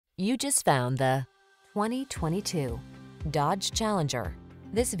You just found the 2022 Dodge Challenger.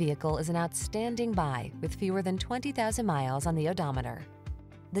 This vehicle is an outstanding buy with fewer than 20,000 miles on the odometer.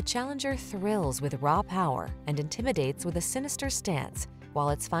 The Challenger thrills with raw power and intimidates with a sinister stance, while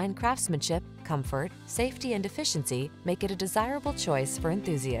its fine craftsmanship, comfort, safety, and efficiency make it a desirable choice for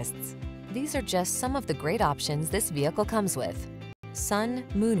enthusiasts. These are just some of the great options this vehicle comes with: sun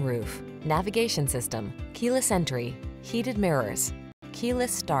moonroof, navigation system, keyless entry, heated mirrors,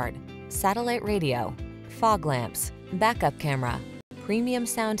 keyless start, satellite radio, fog lamps, backup camera, premium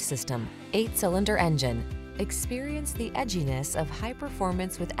sound system, 8-cylinder engine. Experience the edginess of high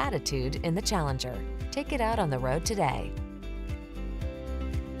performance with attitude in the Challenger. Take it out on the road today.